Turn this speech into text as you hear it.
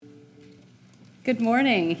Good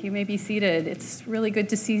morning. You may be seated. It's really good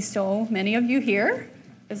to see so many of you here.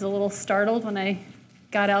 I was a little startled when I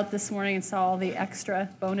got out this morning and saw all the extra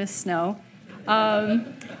bonus snow.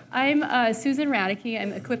 I'm Susan Raedeke.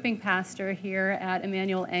 I'm equipping pastor here at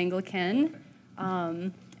Immanuel Anglican.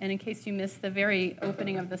 And in case you missed the very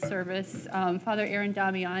opening of the service, Father Aaron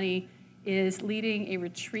Damiani is leading a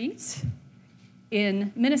retreat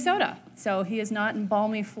in Minnesota. So he is not in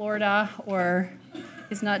balmy Florida or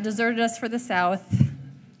he's not deserted us for the South.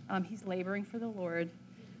 He's laboring for the Lord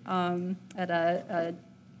at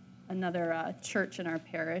another church in our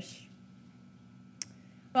parish.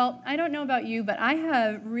 Well, I don't know about you, but I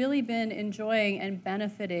have really been enjoying and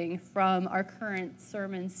benefiting from our current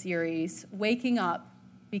sermon series, Waking Up,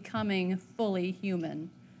 Becoming Fully Human.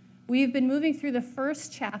 We've been moving through the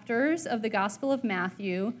first chapters of the Gospel of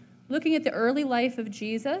Matthew, looking at the early life of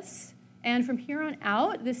Jesus. And from here on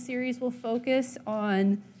out, this series will focus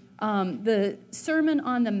on the Sermon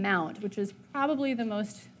on the Mount, which is probably the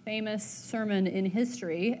most famous sermon in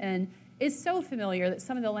history. And it's so familiar that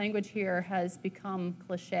some of the language here has become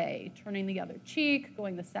cliche. Turning the other cheek,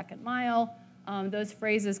 going the second mile. Those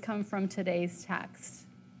phrases come from today's text.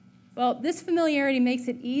 Well, this familiarity makes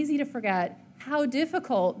it easy to forget how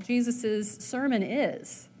difficult Jesus' sermon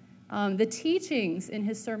is. The teachings in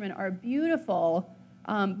his sermon are beautiful,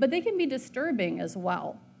 but they can be disturbing as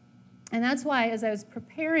well. And that's why, as I was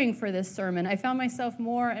preparing for this sermon, I found myself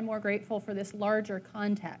more and more grateful for this larger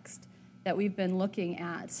context that we've been looking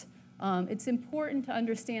at. It's important to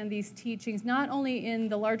understand these teachings not only in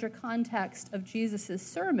the larger context of Jesus'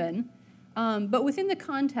 sermon, but within the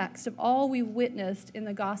context of all we've witnessed in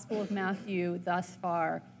the Gospel of Matthew thus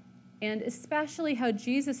far, and especially how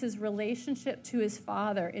Jesus' relationship to his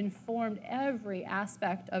Father informed every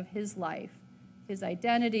aspect of his life. His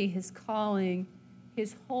identity, his calling,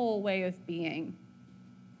 his whole way of being.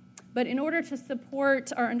 But in order to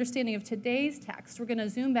support our understanding of today's text, we're going to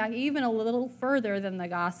zoom back even a little further than the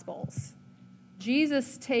Gospels.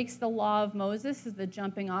 Jesus takes the law of Moses as the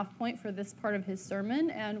jumping off point for this part of his sermon,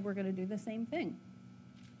 and we're going to do the same thing.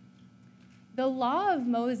 The law of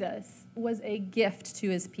Moses was a gift to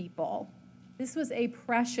his people. This was a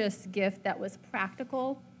precious gift that was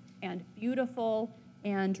practical and beautiful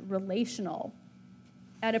and relational.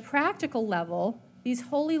 At a practical level, these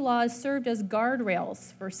holy laws served as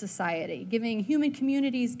guardrails for society, giving human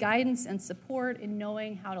communities guidance and support in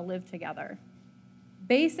knowing how to live together.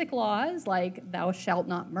 Basic laws, like thou shalt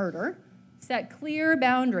not murder, set clear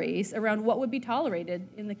boundaries around what would be tolerated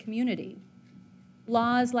in the community.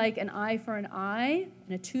 Laws like an eye for an eye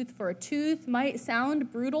and a tooth for a tooth might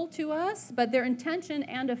sound brutal to us, but their intention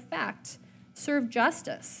and effect serve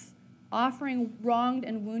justice, offering wronged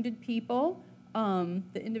and wounded people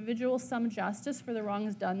the individual some justice for the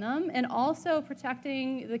wrongs done them, and also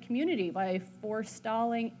protecting the community by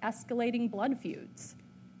forestalling escalating blood feuds.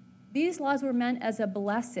 These laws were meant as a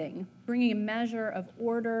blessing, bringing a measure of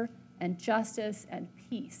order and justice and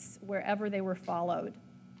peace wherever they were followed.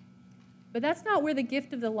 But that's not where the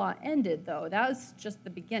gift of the law ended, though. That was just the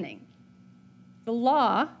beginning. The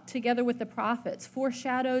law, together with the prophets,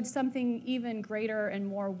 foreshadowed something even greater and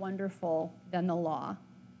more wonderful than the law.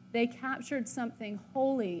 They captured something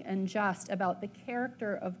holy and just about the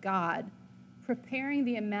character of God, preparing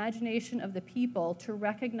the imagination of the people to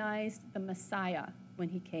recognize the Messiah when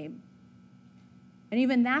he came. And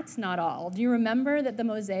even that's not all. Do you remember that the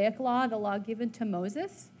Mosaic law, the law given to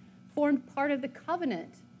Moses, formed part of the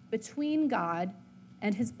covenant between God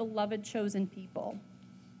and his beloved chosen people?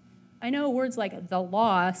 I know words like the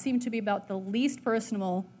law seem to be about the least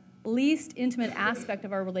personal, least intimate aspect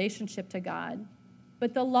of our relationship to God.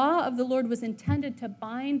 But the law of the Lord was intended to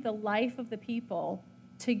bind the life of the people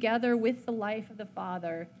together with the life of the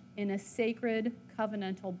Father in a sacred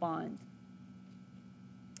covenantal bond.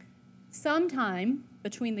 Sometime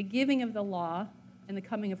between the giving of the law and the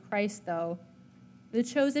coming of Christ, though, the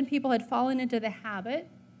chosen people had fallen into the habit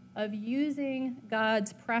of using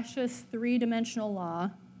God's precious three-dimensional law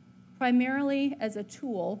primarily as a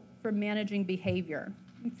tool for managing behavior,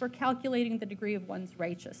 for calculating the degree of one's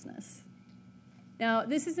righteousness. Now,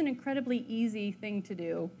 this is an incredibly easy thing to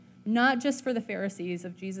do, not just for the Pharisees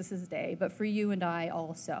of Jesus' day, but for you and I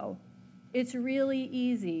also. It's really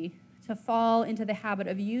easy to fall into the habit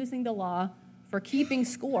of using the law for keeping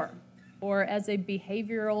score or as a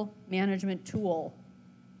behavioral management tool.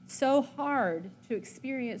 So hard to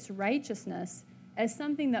experience righteousness as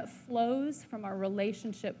something that flows from our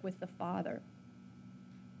relationship with the Father.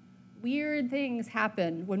 Weird things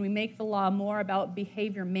happen when we make the law more about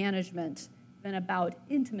behavior management than about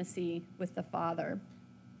intimacy with the Father.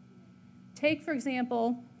 Take, for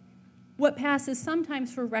example, what passes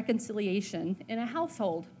sometimes for reconciliation in a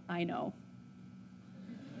household, I know.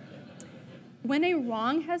 When a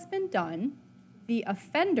wrong has been done, the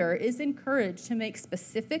offender is encouraged to make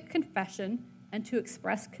specific confession and to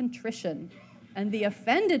express contrition, and the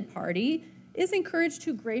offended party is encouraged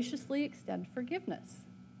to graciously extend forgiveness.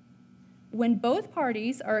 When both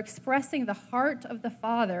parties are expressing the heart of the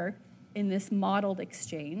Father in this modeled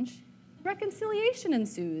exchange, reconciliation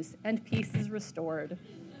ensues and peace is restored.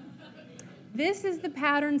 This is the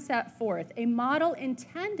pattern set forth, a model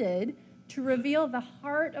intended to reveal the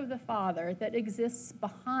heart of the Father that exists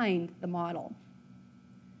behind the model.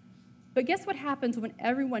 But guess what happens when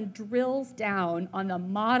everyone drills down on the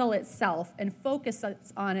model itself and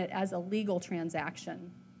focuses on it as a legal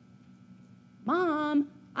transaction? Mom,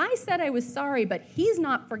 I said I was sorry, but he's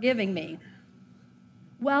not forgiving me.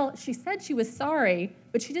 Well, she said she was sorry,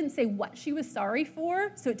 but she didn't say what she was sorry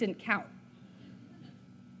for, so it didn't count.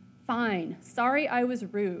 Fine, sorry I was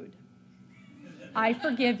rude. I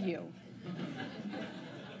forgive you.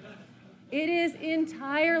 It is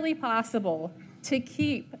entirely possible to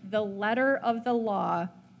keep the letter of the law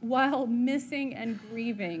while missing and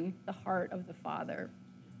grieving the heart of the Father.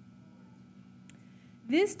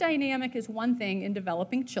 This dynamic is one thing in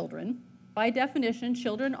developing children. By definition,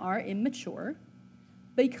 children are immature.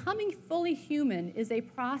 Becoming fully human is a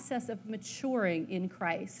process of maturing in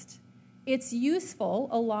Christ. It's useful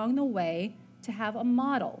along the way to have a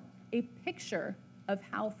model, a picture of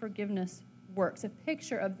how forgiveness works, a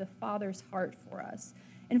picture of the Father's heart for us.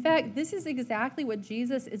 In fact, this is exactly what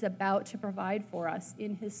Jesus is about to provide for us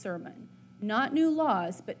in his sermon. Not new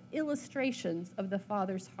laws, but illustrations of the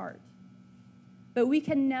Father's heart. But we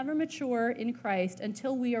can never mature in Christ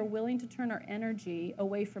until we are willing to turn our energy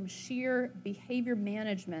away from sheer behavior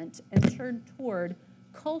management and turn toward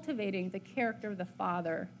cultivating the character of the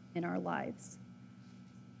Father in our lives.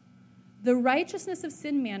 The righteousness of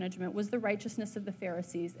sin management was the righteousness of the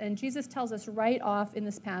Pharisees, and Jesus tells us right off in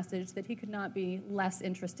this passage that he could not be less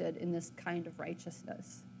interested in this kind of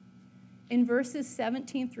righteousness. In verses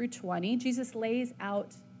 17 through 20, Jesus lays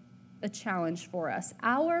out a challenge for us.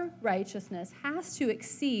 Our righteousness has to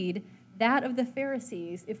exceed that of the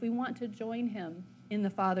Pharisees if we want to join him in the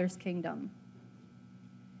Father's kingdom.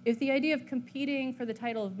 If the idea of competing for the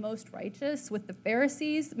title of most righteous with the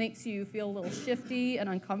Pharisees makes you feel a little shifty and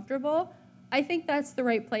uncomfortable, I think that's the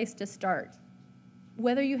right place to start.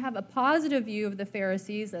 Whether you have a positive view of the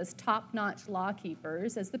Pharisees as top-notch law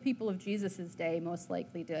keepers, as the people of Jesus' day most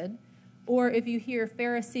likely did, or if you hear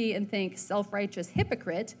Pharisee and think self-righteous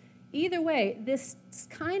hypocrite, either way, this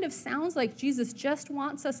kind of sounds like Jesus just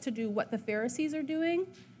wants us to do what the Pharisees are doing,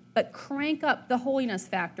 but crank up the holiness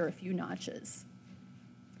factor a few notches.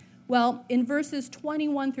 Well, in verses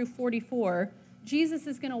 21 through 44, Jesus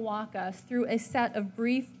is going to walk us through a set of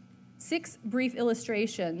six brief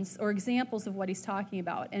illustrations or examples of what he's talking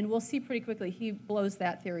about, and we'll see pretty quickly he blows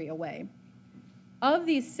that theory away. Of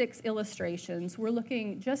these 6 illustrations, we're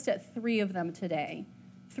looking just at 3 of them today.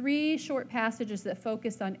 3 short passages that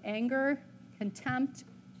focus on anger, contempt,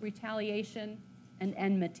 retaliation, and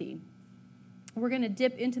enmity. We're going to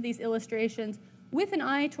dip into these illustrations with an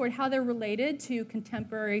eye toward how they're related to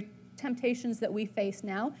contemporary temptations that we face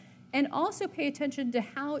now, and also pay attention to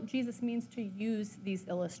how Jesus means to use these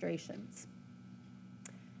illustrations.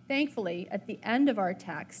 Thankfully, at the end of our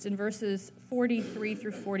text, in verses 43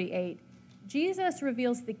 through 48, Jesus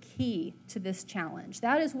reveals the key to this challenge.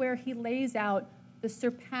 That is where he lays out the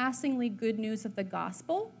surpassingly good news of the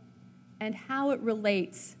gospel and how it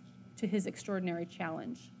relates to his extraordinary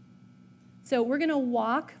challenge. So we're going to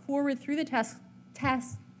walk forward through the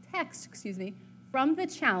text, from the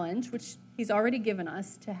challenge, which he's already given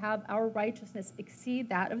us, to have our righteousness exceed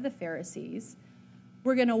that of the Pharisees.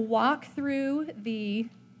 We're going to walk through the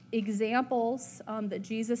examples that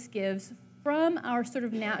Jesus gives from our sort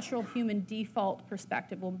of natural human default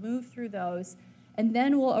perspective. We'll move through those, and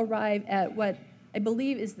then we'll arrive at what I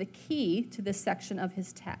believe is the key to this section of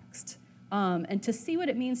his text, and to see what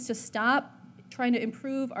it means to stop trying to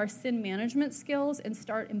improve our sin management skills and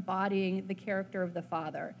start embodying the character of the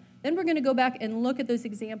Father. Then we're going to go back and look at those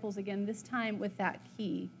examples again, this time with that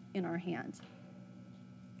key in our hand.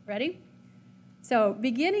 Ready? So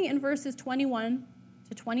beginning in verses 21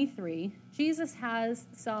 to 23, Jesus has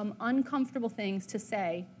some uncomfortable things to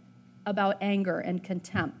say about anger and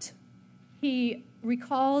contempt. He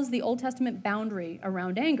recalls the Old Testament boundary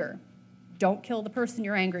around anger. Don't kill the person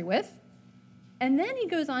you're angry with. And then he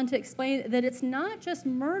goes on to explain that it's not just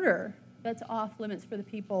murder that's off limits for the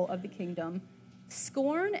people of the kingdom.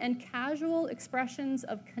 Scorn and casual expressions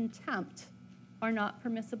of contempt are not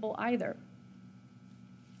permissible either.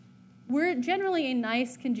 We're generally a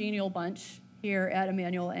nice, congenial bunch here at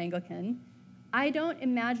Immanuel Anglican. I don't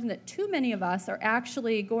imagine that too many of us are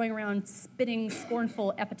actually going around spitting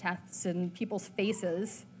scornful epithets in people's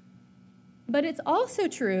faces. But it's also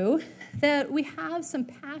true that we have some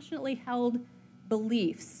passionately held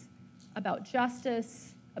beliefs about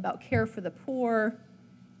justice, about care for the poor,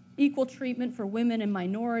 equal treatment for women and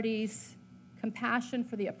minorities, compassion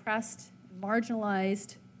for the oppressed and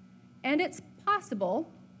marginalized. And it's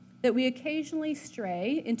possible that we occasionally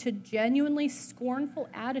stray into genuinely scornful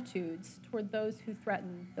attitudes toward those who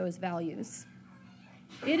threaten those values.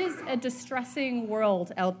 It is a distressing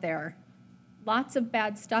world out there. Lots of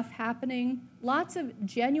bad stuff happening, lots of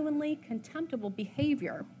genuinely contemptible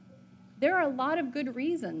behavior. There are a lot of good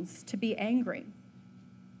reasons to be angry.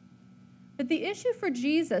 But the issue for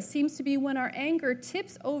Jesus seems to be when our anger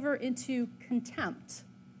tips over into contempt,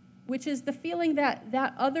 which is the feeling that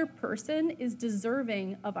that other person is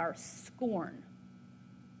deserving of our scorn.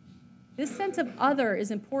 This sense of other is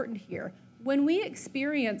important here. When we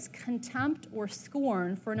experience contempt or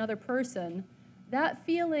scorn for another person, that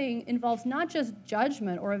feeling involves not just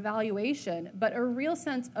judgment or evaluation, but a real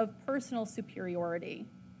sense of personal superiority.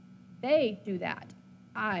 They do that.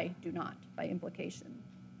 I do not, by implication.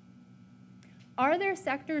 Are there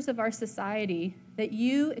sectors of our society that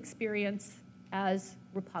you experience as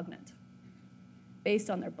repugnant, based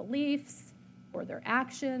on their beliefs, or their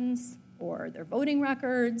actions, or their voting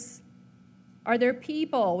records? Are there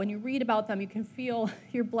people, when you read about them, you can feel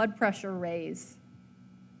your blood pressure raise?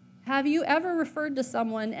 Have you ever referred to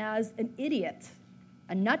someone as an idiot,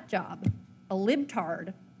 a nut job, a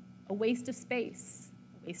libtard, a waste of space,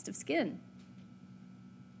 a waste of skin?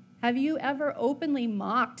 Have you ever openly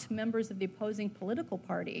mocked members of the opposing political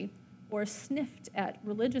party or sniffed at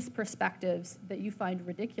religious perspectives that you find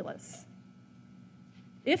ridiculous?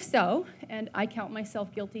 If so, and I count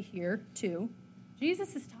myself guilty here too,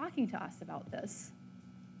 Jesus is talking to us about this.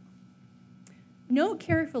 Note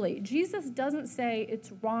carefully, Jesus doesn't say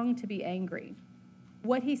it's wrong to be angry.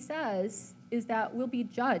 What he says is that we'll be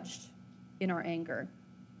judged in our anger.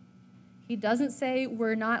 He doesn't say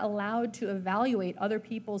we're not allowed to evaluate other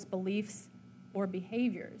people's beliefs or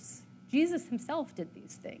behaviors. Jesus himself did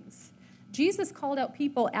these things. Jesus called out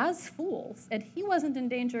people as fools, and he wasn't in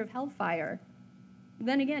danger of hellfire.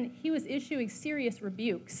 Then again, he was issuing serious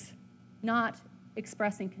rebukes, not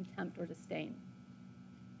expressing contempt or disdain.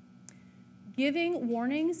 Giving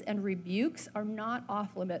warnings and rebukes are not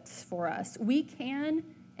off limits for us. We can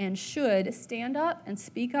and should stand up and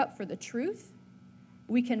speak up for the truth.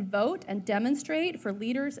 We can vote and demonstrate for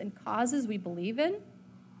leaders and causes we believe in.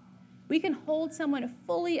 We can hold someone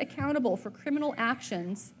fully accountable for criminal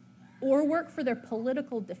actions or work for their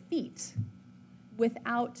political defeat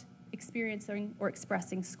without experiencing or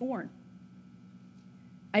expressing scorn.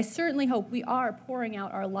 I certainly hope we are pouring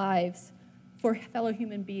out our lives for fellow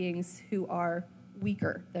human beings who are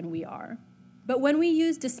weaker than we are. But when we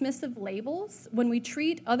use dismissive labels, when we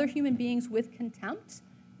treat other human beings with contempt,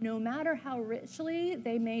 no matter how richly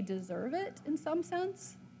they may deserve it in some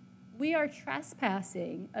sense, we are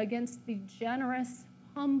trespassing against the generous,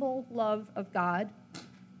 humble love of God,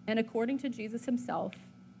 and according to Jesus himself,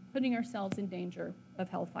 putting ourselves in danger of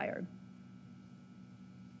hellfire.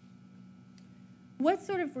 What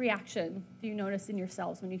sort of reaction do you notice in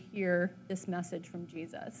yourselves when you hear this message from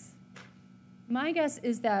Jesus? My guess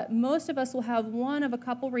is that most of us will have one of a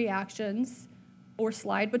couple reactions or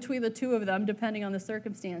slide between the two of them, depending on the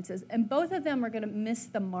circumstances, and both of them are going to miss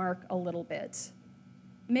the mark a little bit.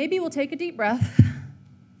 Maybe we'll take a deep breath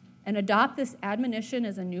and adopt this admonition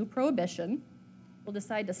as a new prohibition. We'll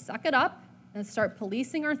decide to suck it up and start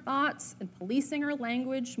policing our thoughts and policing our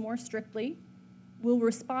language more strictly. We'll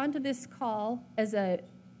respond to this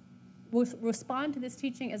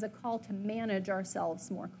teaching as a call to manage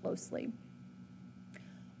ourselves more closely.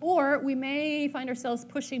 Or we may find ourselves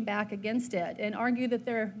pushing back against it and argue that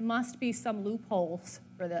there must be some loopholes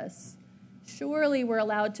for this. Surely we're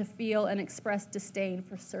allowed to feel and express disdain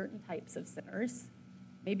for certain types of sinners,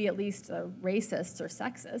 maybe at least racists or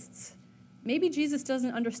sexists. Maybe Jesus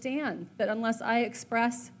doesn't understand that unless I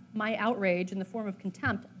express my outrage in the form of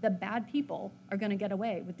contempt, the bad people are going to get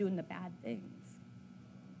away with doing the bad things.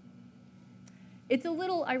 It's a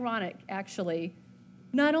little ironic, actually.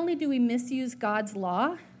 Not only do we misuse God's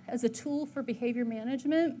law as a tool for behavior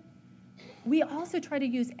management, we also try to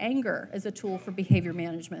use anger as a tool for behavior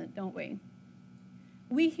management, don't we?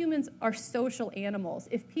 We humans are social animals.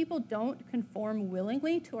 If people don't conform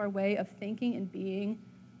willingly to our way of thinking and being,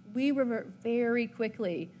 we revert very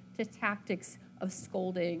quickly to tactics of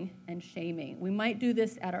scolding and shaming. We might do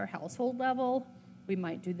this at our household level. We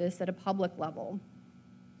might do this at a public level.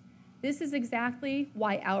 This is exactly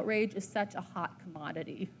why outrage is such a hot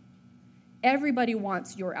commodity. Everybody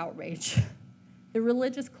wants your outrage. The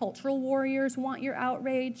religious cultural warriors want your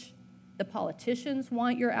outrage. The politicians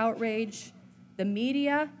want your outrage. The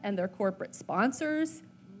media and their corporate sponsors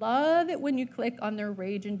love it when you click on their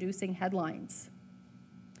rage-inducing headlines.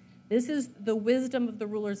 This is the wisdom of the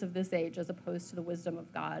rulers of this age as opposed to the wisdom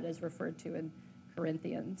of God as referred to in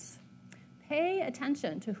Corinthians. Pay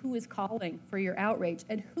attention to who is calling for your outrage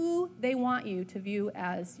and who they want you to view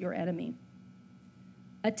as your enemy.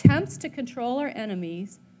 Attempts to control our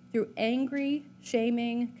enemies through angry,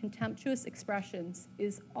 shaming, contemptuous expressions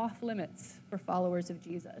is off limits for followers of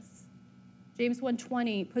Jesus. James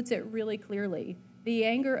 1:20 puts it really clearly. The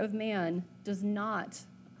anger of man does not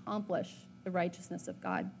accomplish the righteousness of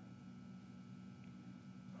God.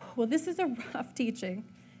 Well, this is a rough teaching,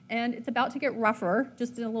 and it's about to get rougher,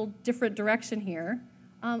 just in a little different direction here.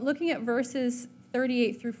 Looking at verses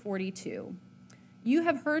 38 through 42. You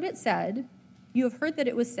have heard that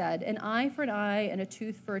it was said, an eye for an eye and a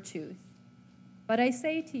tooth for a tooth. But I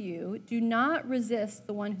say to you, do not resist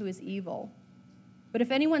the one who is evil. But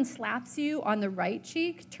if anyone slaps you on the right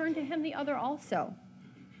cheek, turn to him the other also.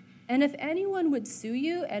 And if anyone would sue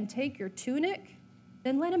you and take your tunic,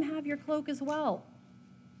 then let him have your cloak as well.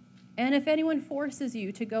 And if anyone forces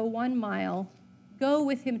you to go 1 mile, go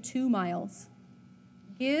with him 2 miles.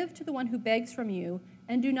 Give to the one who begs from you,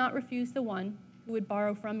 and do not refuse the one who would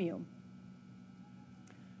borrow from you.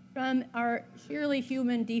 From our sheerly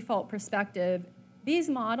human default perspective, these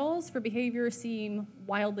models for behavior seem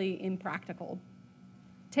wildly impractical.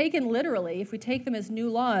 Taken literally, if we take them as new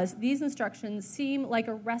laws, these instructions seem like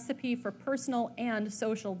a recipe for personal and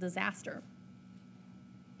social disaster.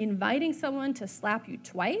 Inviting someone to slap you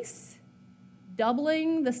twice,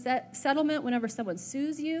 doubling the settlement whenever someone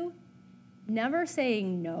sues you, never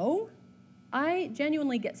saying no. I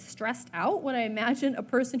genuinely get stressed out when I imagine a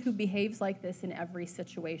person who behaves like this in every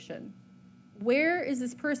situation. Where is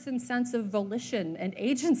this person's sense of volition and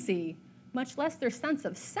agency, much less their sense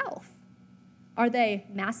of self? Are they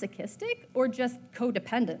masochistic or just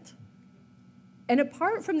codependent? And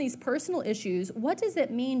apart from these personal issues, what does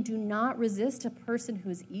it mean, do not resist a person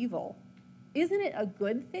who's evil? Isn't it a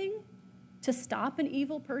good thing to stop an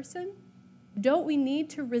evil person? Don't we need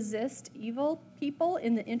to resist evil people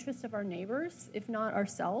in the interest of our neighbors, if not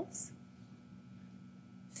ourselves?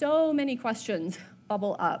 So many questions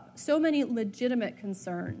bubble up, so many legitimate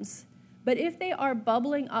concerns. But if they are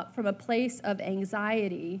bubbling up from a place of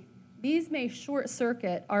anxiety, these may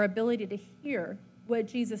short-circuit our ability to hear what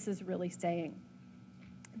Jesus is really saying.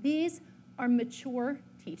 These are mature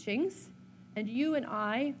teachings, and you and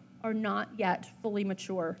I are not yet fully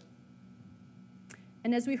mature.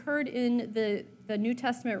 And as we heard in the New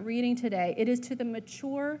Testament reading today, it is to the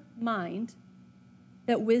mature mind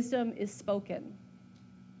that wisdom is spoken.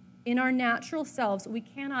 In our natural selves, we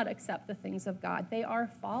cannot accept the things of God. They are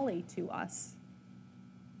folly to us.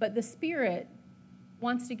 But the Spirit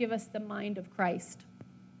wants to give us the mind of Christ.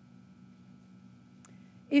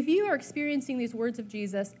 If you are experiencing these words of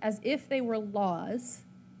Jesus as if they were laws,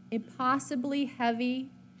 impossibly heavy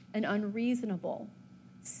and unreasonable,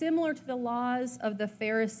 similar to the laws of the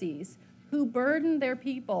Pharisees, who burdened their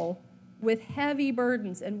people with heavy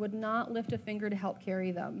burdens and would not lift a finger to help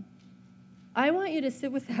carry them, I want you to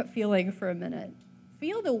sit with that feeling for a minute.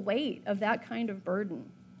 Feel the weight of that kind of burden.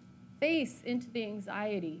 Face into the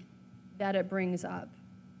anxiety that it brings up.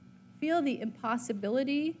 Feel the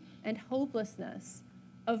impossibility and hopelessness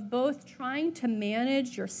of both trying to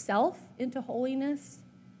manage yourself into holiness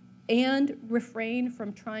and refrain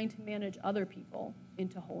from trying to manage other people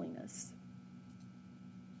into holiness.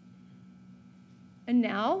 And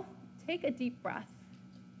now, take a deep breath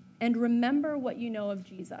and remember what you know of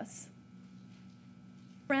Jesus.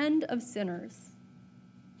 Friend of sinners,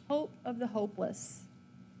 hope of the hopeless,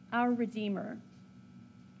 our Redeemer.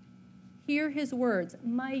 Hear his words,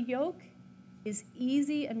 my yoke is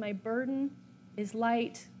easy and my burden is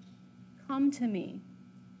light. Come to me.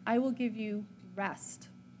 I will give you rest.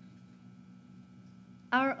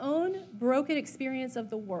 Our own broken experience of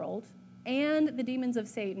the world and the demons of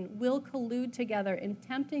Satan will collude together in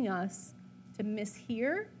tempting us to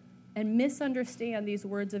mishear and misunderstand these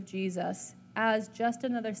words of Jesus as just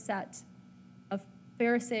another set of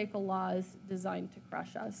Pharisaical laws designed to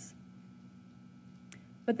crush us.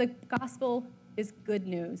 But the gospel is good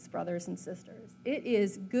news, brothers and sisters. It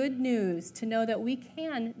is good news to know that we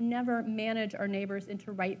can never manage our neighbors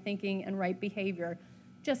into right thinking and right behavior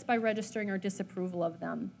just by registering our disapproval of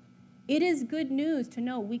them. It is good news to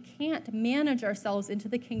know we can't manage ourselves into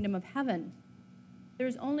the kingdom of heaven.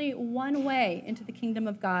 There's only one way into the kingdom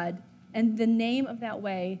of God, And the name of that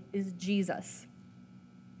way is Jesus.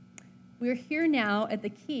 We're here now at the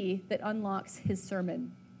key that unlocks his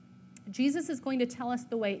sermon. Jesus is going to tell us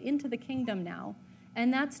the way into the kingdom now,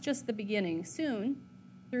 and that's just the beginning. Soon,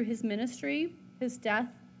 through his ministry, his death,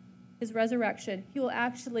 his resurrection, he will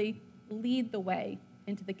actually lead the way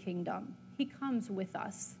into the kingdom. He comes with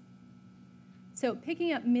us. So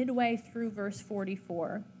picking up midway through verse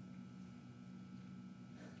 44,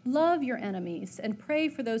 love your enemies and pray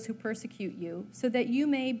for those who persecute you, so that you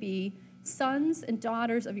may be sons and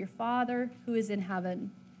daughters of your Father who is in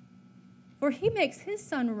heaven. For he makes his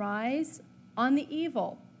sun rise on the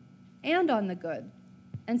evil and on the good,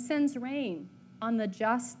 and sends rain on the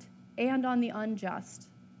just and on the unjust.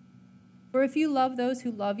 For if you love those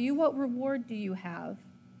who love you, what reward do you have?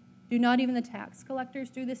 Do not even the tax collectors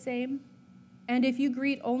do the same? And if you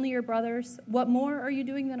greet only your brothers, what more are you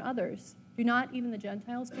doing than others? Do not even the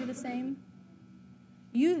Gentiles do the same?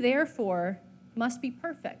 You therefore must be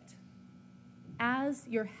perfect, as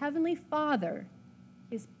your heavenly Father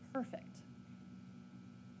is perfect.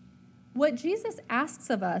 What Jesus asks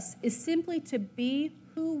of us is simply to be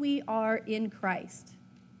who we are in Christ.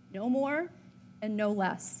 No more and no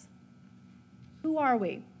less. Who are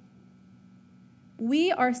we?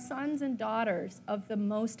 We are sons and daughters of the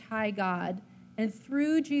Most High God, and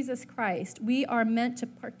through Jesus Christ, we are meant to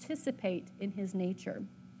participate in his nature.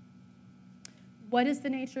 What is the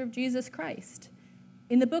nature of Jesus Christ?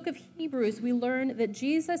 In the book of Hebrews, we learn that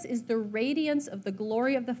Jesus is the radiance of the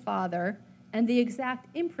glory of the Father and the exact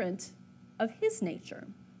imprint of his nature.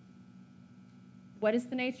 What is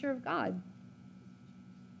the nature of God?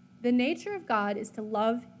 The nature of God is to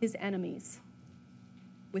love his enemies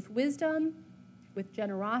with wisdom, with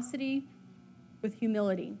generosity, with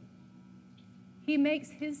humility. He makes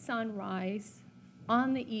his sun rise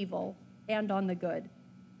on the evil and on the good.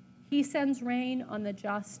 He sends rain on the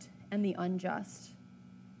just and the unjust.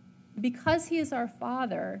 Because he is our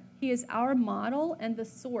Father, he is our model and the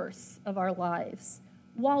source of our lives.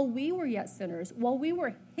 While we were yet sinners, while we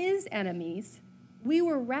were his enemies, we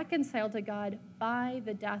were reconciled to God by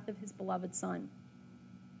the death of his beloved Son.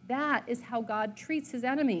 That is how God treats his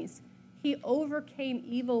enemies. He overcame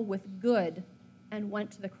evil with good and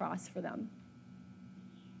went to the cross for them.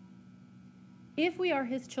 If we are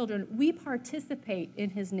his children, we participate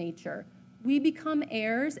in his nature. We become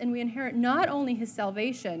heirs and we inherit not only his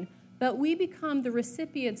salvation, but we become the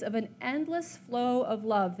recipients of an endless flow of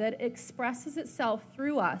love that expresses itself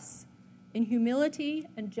through us in humility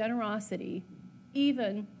and generosity,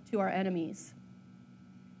 even to our enemies.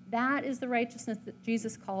 That is the righteousness that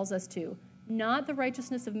Jesus calls us to, not the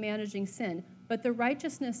righteousness of managing sin, but the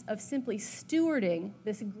righteousness of simply stewarding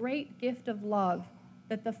this great gift of love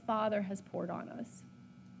that the Father has poured on us.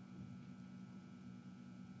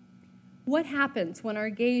 What happens when our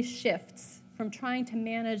gaze shifts from trying to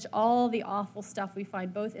manage all the awful stuff we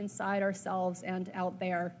find both inside ourselves and out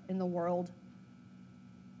there in the world,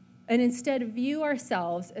 and instead view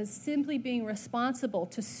ourselves as simply being responsible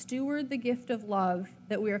to steward the gift of love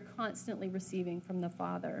that we are constantly receiving from the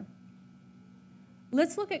Father?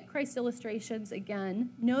 Let's look at Christ's illustrations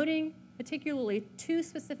again, noting particularly two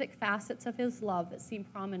specific facets of his love that seem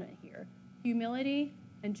prominent here: humility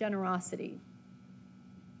and generosity.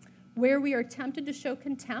 Where we are tempted to show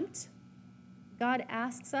contempt, God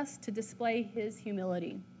asks us to display his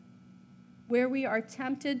humility. Where we are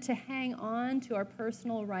tempted to hang on to our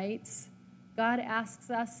personal rights, God asks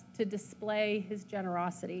us to display his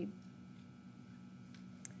generosity.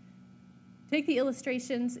 Take the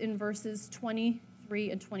illustrations in verses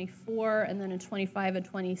 23 and 24, and then in 25 and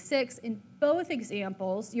 26. In both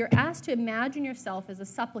examples, you're asked to imagine yourself as a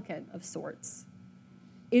supplicant of sorts.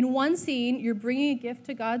 In one scene, you're bringing a gift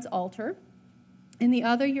to God's altar. In the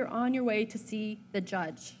other, you're on your way to see the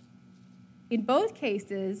judge. In both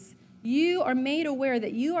cases, you are made aware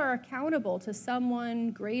that you are accountable to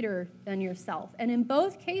someone greater than yourself. And in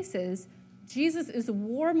both cases, Jesus is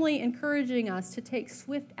warmly encouraging us to take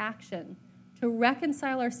swift action, to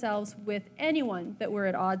reconcile ourselves with anyone that we're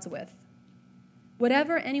at odds with.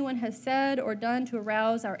 Whatever anyone has said or done to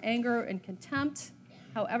arouse our anger and contempt,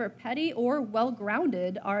 however petty or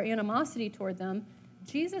well-grounded our animosity toward them,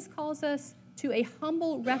 Jesus calls us to a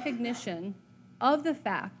humble recognition of the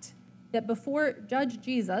fact that before Judge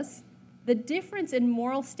Jesus, the difference in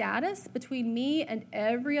moral status between me and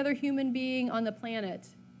every other human being on the planet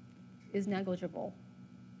is negligible,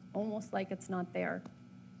 almost like it's not there.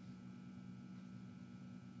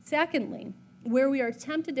 Secondly, where we are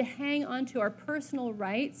tempted to hang on to our personal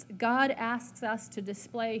rights, God asks us to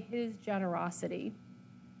display his generosity.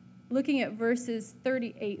 Looking at verses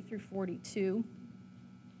 38 through 42,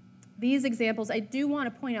 These examples, I do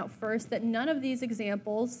want to point out first that none of these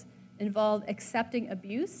examples involve accepting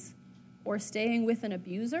abuse or staying with an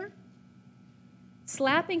abuser.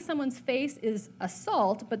 Slapping someone's face is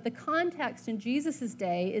assault, but the context in Jesus'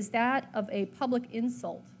 day is that of a public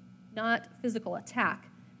insult, not physical attack.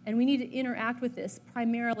 And we need to interact with this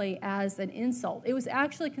primarily as an insult. It was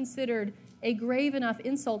actually considered a grave enough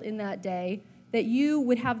insult in that day that you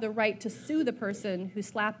would have the right to sue the person who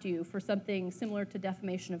slapped you for something similar to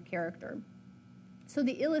defamation of character. So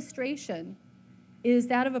the illustration is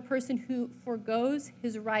that of a person who forgoes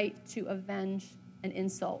his right to avenge an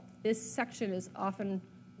insult. This section is often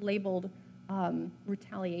labeled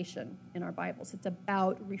retaliation in our Bibles. It's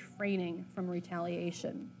about refraining from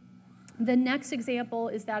retaliation. The next example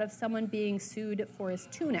is that of someone being sued for his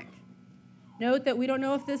tunic. Note that we don't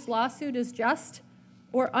know if this lawsuit is just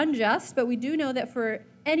or unjust, but we do know that for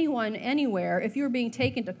anyone, anywhere, if you were being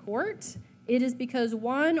taken to court, it is because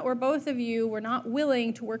one or both of you were not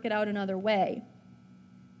willing to work it out another way.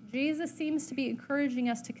 Jesus seems to be encouraging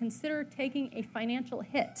us to consider taking a financial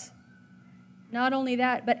hit. Not only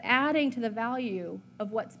that, but adding to the value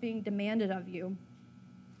of what's being demanded of you.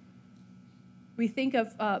 We think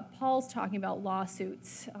of Paul's talking about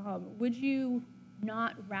lawsuits. Would you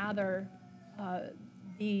not rather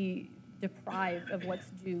be deprived of what's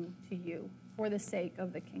due to you for the sake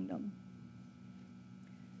of the kingdom?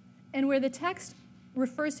 And where the text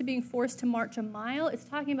refers to being forced to march a mile, it's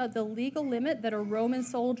talking about the legal limit that a Roman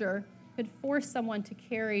soldier could force someone to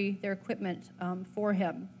carry their equipment for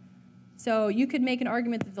him. So you could make an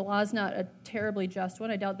argument that the law is not a terribly just one.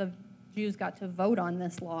 I doubt the Jews got to vote on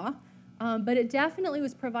this law. But it definitely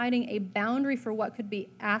was providing a boundary for what could be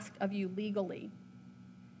asked of you legally.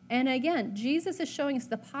 And again, Jesus is showing us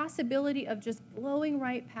the possibility of just blowing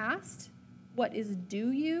right past what is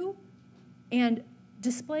due you and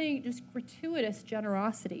displaying just gratuitous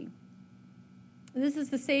generosity. This is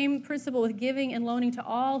the same principle with giving and loaning to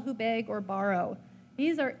all who beg or borrow.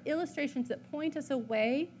 These are illustrations that point us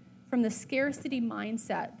away from the scarcity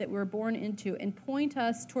mindset that we're born into and point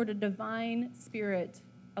us toward a divine spirit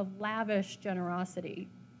of lavish generosity.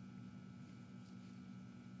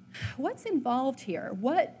 What's involved here?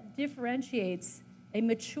 What differentiates a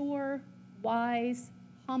mature, wise,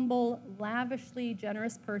 humble, lavishly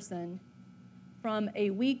generous person from a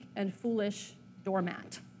weak and foolish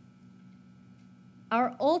doormat?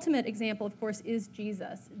 Our ultimate example, of course, is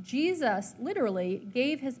Jesus. Jesus literally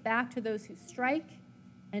gave his back to those who strike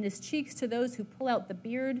and his cheeks to those who pull out the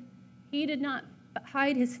beard. He did not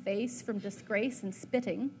hide his face from disgrace and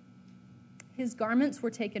spitting. His garments were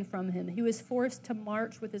taken from him. He was forced to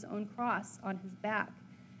march with his own cross on his back.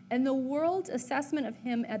 And the world's assessment of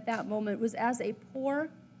him at that moment was as a poor,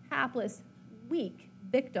 hapless, weak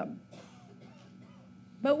victim.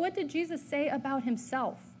 But what did Jesus say about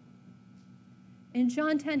himself? In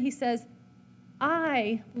John 10, he says,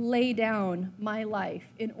 I lay down my life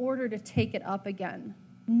in order to take it up again.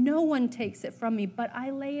 No one takes it from me, but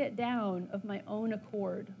I lay it down of my own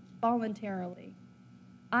accord, voluntarily.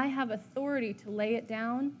 I have authority to lay it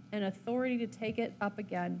down and authority to take it up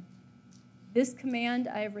again. This command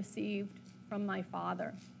I have received from my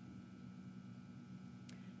Father.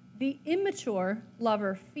 The immature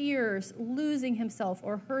lover fears losing himself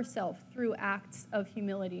or herself through acts of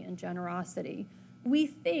humility and generosity. We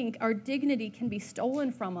think our dignity can be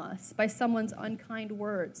stolen from us by someone's unkind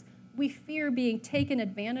words. We fear being taken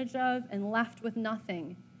advantage of and left with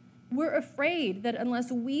nothing. We're afraid that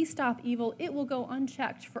unless we stop evil, it will go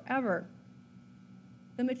unchecked forever.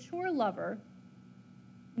 The mature lover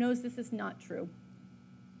knows this is not true.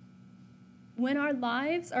 When our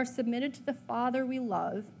lives are submitted to the Father we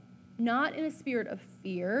love, not in a spirit of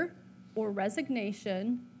fear or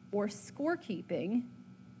resignation or scorekeeping,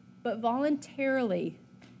 but voluntarily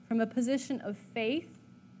from a position of faith,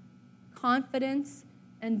 confidence,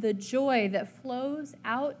 and the joy that flows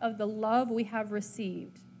out of the love we have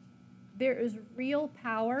received, there is real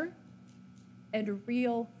power and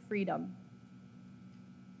real freedom.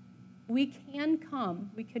 We can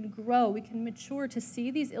grow, we can mature to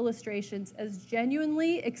see these illustrations as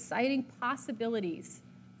genuinely exciting possibilities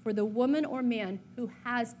for the woman or man who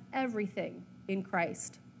has everything in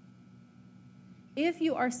Christ. If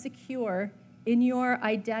you are secure in your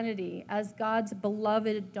identity as God's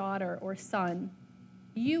beloved daughter or son,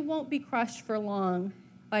 you won't be crushed for long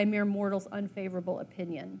by mere mortal's unfavorable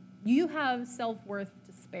opinion. You have self-worth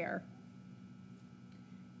to spare.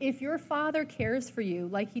 If your Father cares for you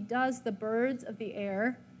like he does the birds of the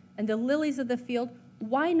air and the lilies of the field,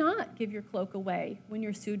 why not give your cloak away when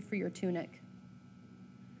you're sued for your tunic?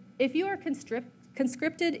 If you are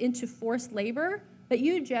conscripted into forced labor, that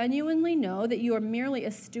you genuinely know that you are merely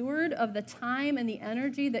a steward of the time and the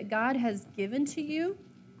energy that God has given to you,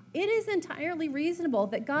 it is entirely reasonable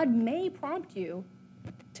that God may prompt you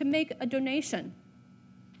to make a donation.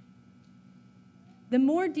 The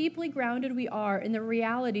more deeply grounded we are in the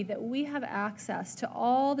reality that we have access to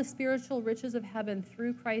all the spiritual riches of heaven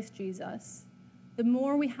through Christ Jesus, the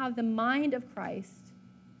more we have the mind of Christ,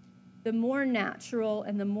 the more natural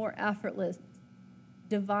and the more effortless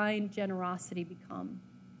divine generosity become.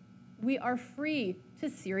 We are free to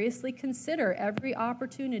seriously consider every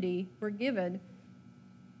opportunity we're given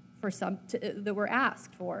that we're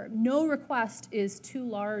asked for. No request is too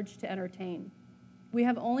large to entertain. We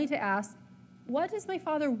have only to ask, what does my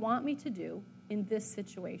Father want me to do in this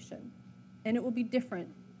situation? And it will be different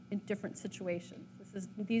in different situations.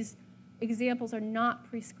 These examples are not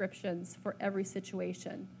prescriptions for every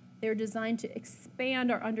situation. They're designed to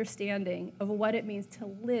expand our understanding of what it means to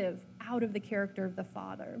live out of the character of the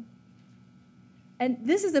Father. And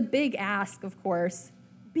this is a big ask, of course.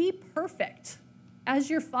 Be perfect,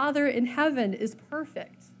 as your Father in heaven is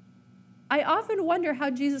perfect. I often wonder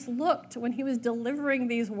how Jesus looked when he was delivering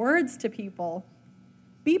these words to people.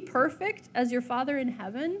 Be perfect, as your Father in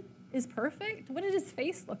heaven is perfect? What did his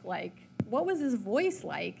face look like? What was his voice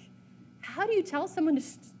like? How do you tell someone to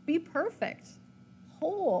be perfect?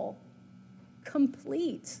 Whole,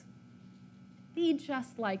 complete, be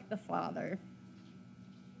just like the Father.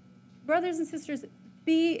 Brothers and sisters,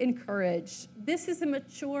 be encouraged. This is a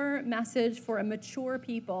mature message for a mature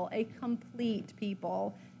people, a complete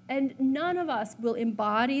people. And none of us will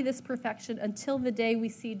embody this perfection until the day we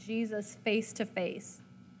see Jesus face to face.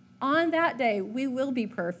 On that day, we will be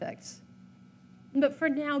perfect. But for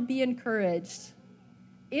now, be encouraged.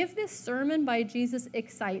 If this sermon by Jesus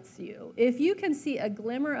excites you, if you can see a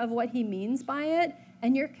glimmer of what he means by it,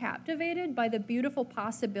 and you're captivated by the beautiful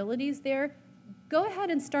possibilities there, go ahead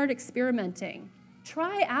and start experimenting.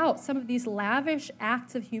 Try out some of these lavish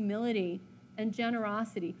acts of humility and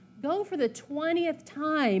generosity. Go for the 20th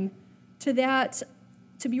time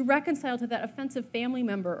to be reconciled to that offensive family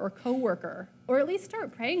member or coworker, or at least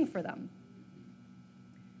start praying for them.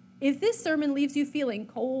 If this sermon leaves you feeling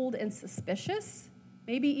cold and suspicious,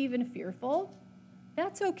 maybe even fearful,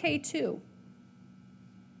 that's okay too.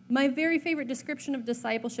 My very favorite description of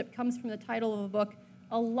discipleship comes from the title of a book,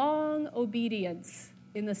 A Long Obedience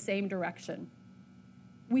in the Same Direction.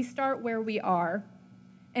 We start where we are,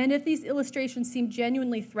 and if these illustrations seem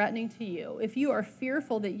genuinely threatening to you, if you are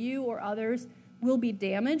fearful that you or others will be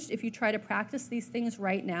damaged if you try to practice these things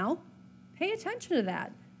right now, pay attention to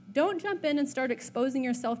that. Don't jump in and start exposing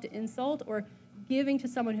yourself to insult or giving to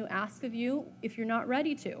someone who asks of you if you're not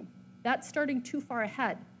ready to. That's starting too far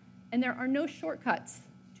ahead, and there are no shortcuts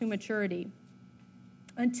to maturity.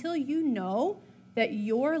 Until you know that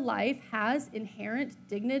your life has inherent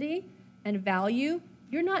dignity and value,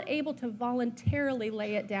 you're not able to voluntarily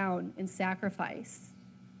lay it down in sacrifice.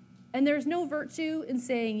 And there's no virtue in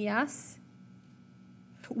saying yes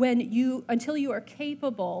until you are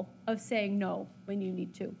capable of saying no when you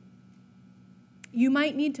need to. You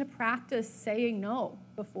might need to practice saying no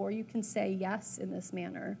before you can say yes in this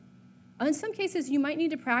manner. In some cases, you might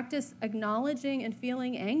need to practice acknowledging and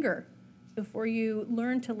feeling anger before you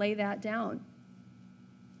learn to lay that down.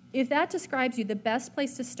 If that describes you, the best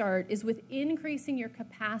place to start is with increasing your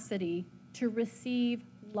capacity to receive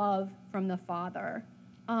love from the Father.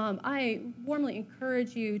 I warmly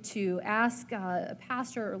encourage you to ask a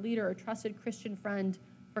pastor or leader or trusted Christian friend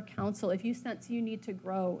for counsel if you sense you need to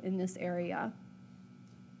grow in this area.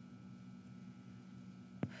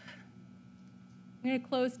 I'm going to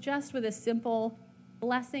close just with a simple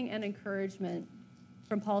blessing and encouragement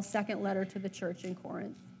from Paul's second letter to the church in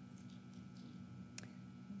Corinth.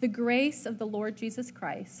 The grace of the Lord Jesus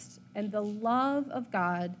Christ and the love of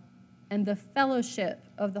God and the fellowship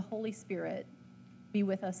of the Holy Spirit be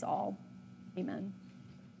with us all. Amen.